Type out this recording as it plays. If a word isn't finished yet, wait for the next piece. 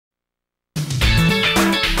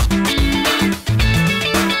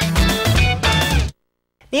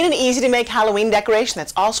Need an easy-to-make Halloween decoration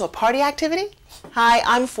that's also a party activity? Hi,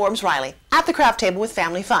 I'm Forbes Riley at the craft table with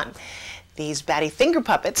Family Fun. These batty finger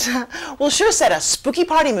puppets will sure set a spooky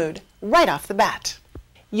party mood right off the bat.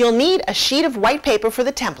 You'll need a sheet of white paper for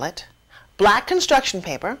the template, black construction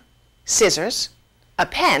paper, scissors, a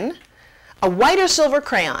pen, a white or silver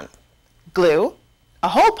crayon, glue, a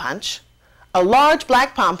hole punch, a large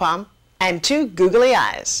black pom-pom, and 2 googly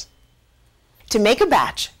eyes. To make a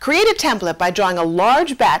batch, create a template by drawing a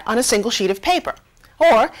large bat on a single sheet of paper,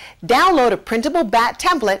 or download a printable bat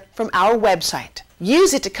template from our website.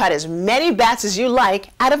 Use it to cut as many bats as you like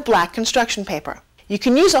out of black construction paper. You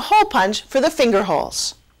can use a hole punch for the finger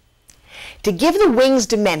holes. To give the wings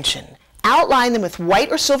dimension, outline them with white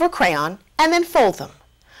or silver crayon and then fold them.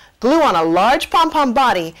 Glue on a large pom-pom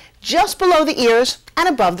body just below the ears and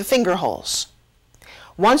above the finger holes.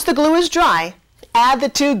 Once the glue is dry, add the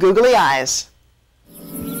 2 googly eyes.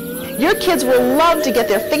 Your kids will love to get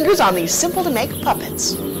their fingers on these simple-to-make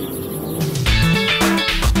puppets.